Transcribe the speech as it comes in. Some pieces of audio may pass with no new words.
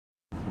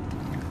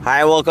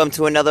Hi, welcome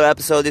to another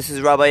episode. This is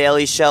Rabbi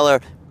Eli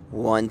Scheller.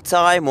 One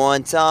time. There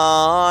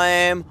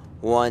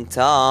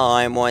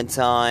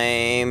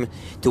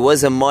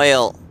was a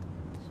male,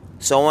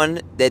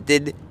 someone that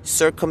did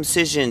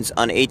circumcisions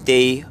on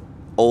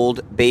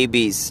 8-day-old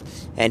babies.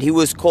 And he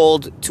was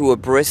called to a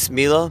bris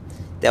milah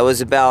that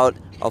was about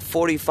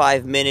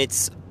 45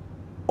 minutes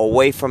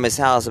away from his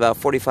house, about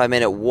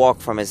 45-minute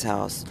walk from his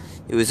house.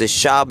 It was a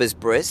Shabbos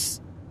bris.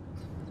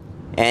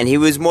 And he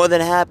was more than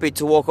happy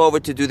to walk over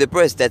to do the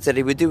bris. That's what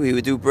he would do. He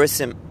would do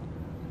brisim.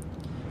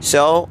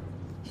 So,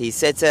 he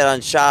sets out on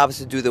Shabbos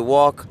to do the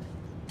walk.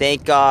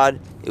 Thank God,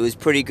 it was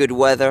pretty good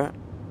weather.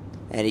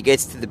 And he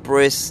gets to the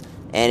bris.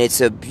 And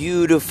it's a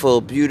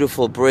beautiful,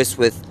 beautiful bris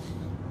with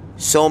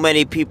so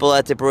many people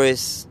at the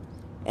bris.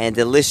 And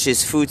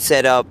delicious food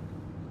set up.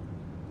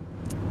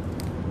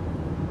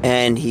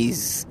 And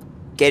he's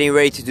getting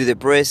ready to do the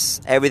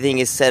bris. Everything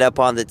is set up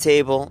on the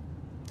table.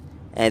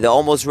 And they're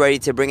almost ready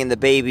to bring in the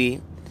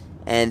baby.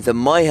 And the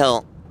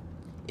mohel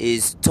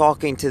is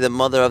talking to the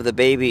mother of the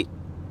baby.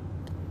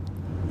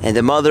 And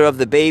the mother of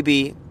the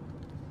baby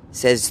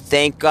says,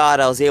 thank God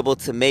I was able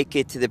to make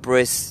it to the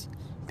bris.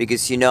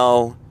 Because,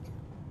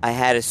 I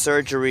had a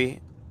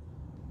surgery.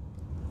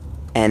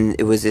 And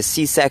it was a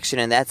C-section.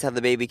 And that's how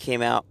the baby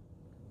came out.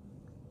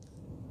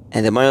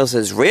 And the mohel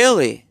says,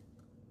 really?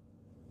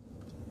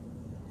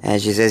 And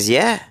she says,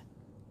 yeah.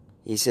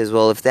 He says,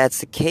 well, if that's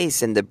the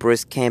case, then the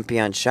bris can't be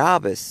on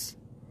Shabbos.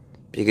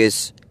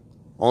 Because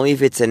only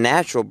if it's a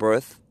natural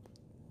birth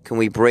can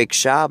we break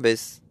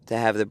Shabbos to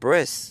have the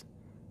bris.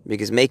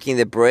 Because making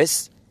the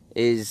bris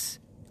is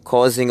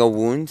causing a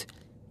wound.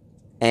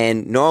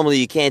 And normally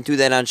you can't do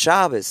that on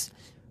Shabbos.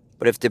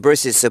 But if the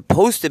bris is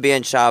supposed to be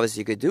on Shabbos,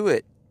 you could do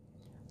it.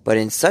 But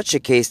in such a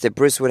case, the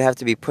bris would have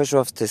to be pushed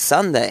off to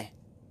Sunday.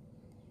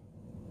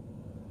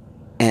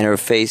 And her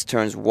face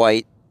turns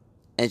white.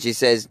 And she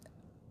says,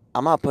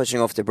 I'm not pushing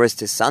off the bris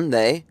to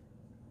Sunday.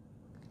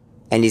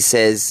 And he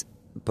says,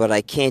 but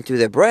I can't do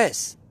the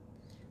bris.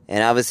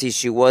 And obviously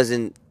she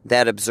wasn't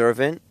that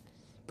observant.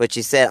 But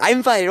she said, I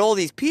invited all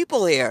these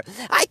people here.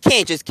 I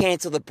can't just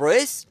cancel the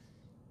bris.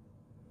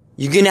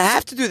 You're going to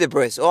have to do the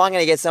bris. Or I'm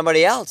going to get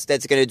somebody else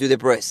that's going to do the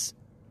bris.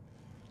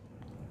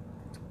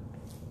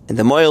 And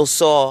the mohel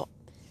saw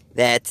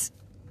that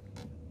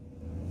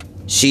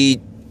she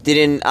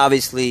didn't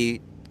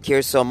obviously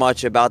care so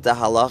much about the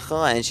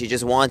halacha. And she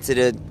just wanted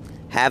to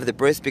have the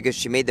bris because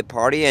she made the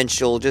party, and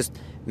she'll just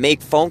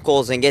make phone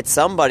calls and get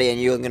somebody,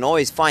 and you can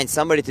always find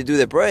somebody to do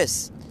the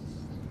bris.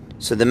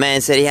 So the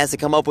man said he has to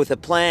come up with a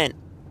plan.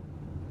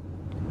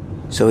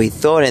 So he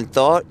thought,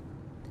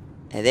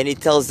 and then he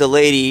tells the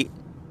lady,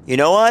 you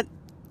know what?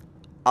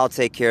 I'll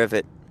take care of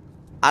it.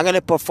 I'm going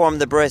to perform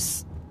the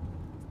bris.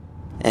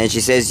 And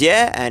she says,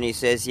 yeah, and he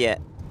says, yeah.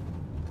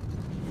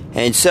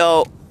 And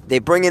so they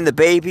bring in the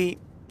baby.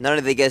 None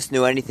of the guests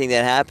knew anything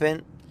that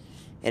happened.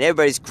 And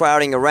everybody's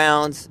crowding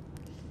around.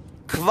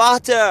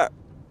 Kvater!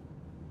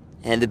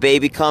 And the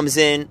baby comes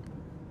in,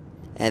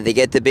 and they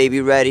get the baby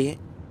ready,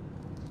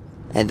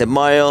 and the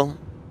mohel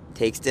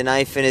takes the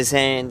knife in his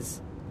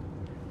hands,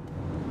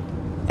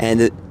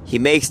 and he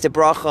makes the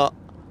bracha.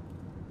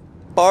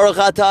 Baruch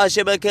atah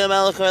Hashem Elokeinu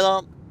melech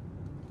haolam,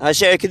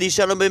 asher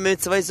kedishanu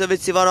b'mitzvos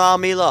v'tzivanu al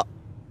milah.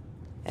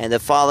 And the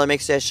father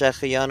makes the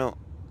shechayanu,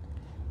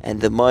 and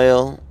the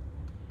mohel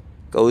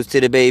goes to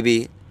the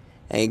baby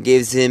and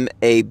gives him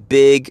a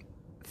big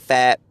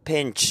fat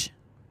pinch.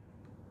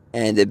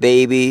 And the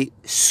baby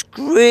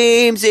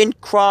screams and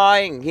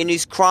crying. And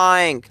he's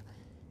crying.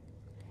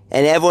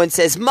 And everyone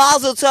says,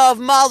 Mazel Tov,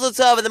 Mazel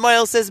Tov. And the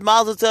mohel says,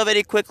 Mazel Tov. And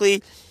he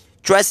quickly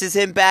dresses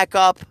him back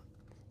up.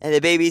 And the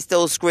baby's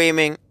still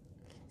screaming.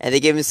 And they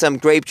give him some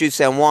grape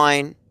juice and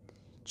wine.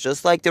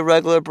 Just like the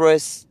regular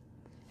bris.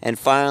 And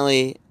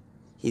finally,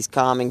 he's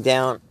calming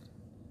down.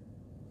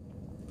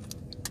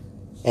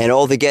 And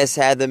all the guests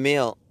had the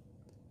meal.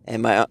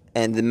 And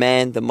the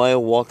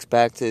mohel walks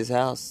back to his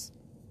house.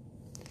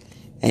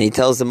 And he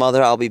tells the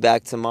mother, I'll be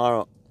back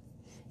tomorrow.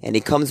 And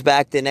he comes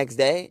back the next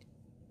day.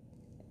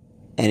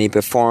 And he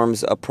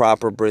performs a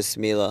proper bris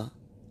milah.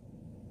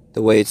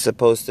 The way it's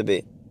supposed to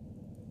be.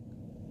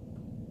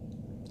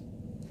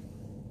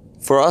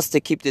 For us to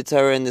keep the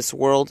Torah in this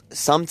world,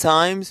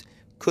 sometimes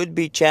could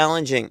be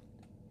challenging.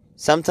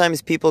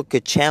 Sometimes people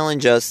could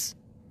challenge us.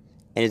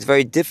 And it's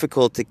very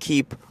difficult to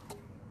keep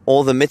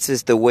all the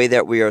mitzvahs the way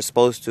that we are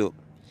supposed to.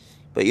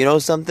 But you know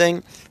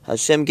something?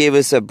 Hashem gave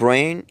us a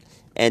brain.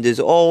 And there's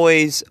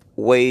always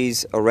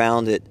ways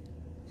around it.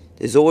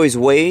 There's always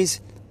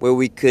ways where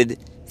we could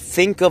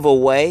think of a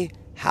way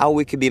how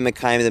we could be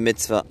mekayim the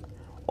mitzvah.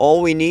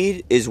 All we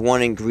need is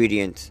one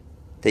ingredient.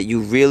 That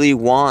you really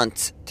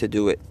want to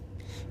do it.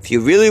 If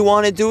you really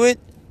want to do it,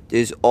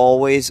 there's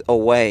always a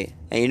way.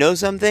 And you know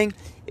something?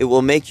 It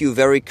will make you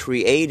very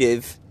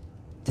creative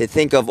to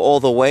think of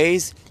all the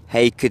ways how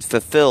you could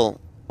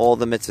fulfill all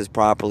the mitzvahs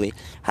properly.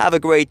 Have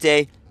a great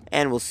day,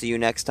 and we'll see you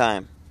next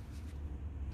time.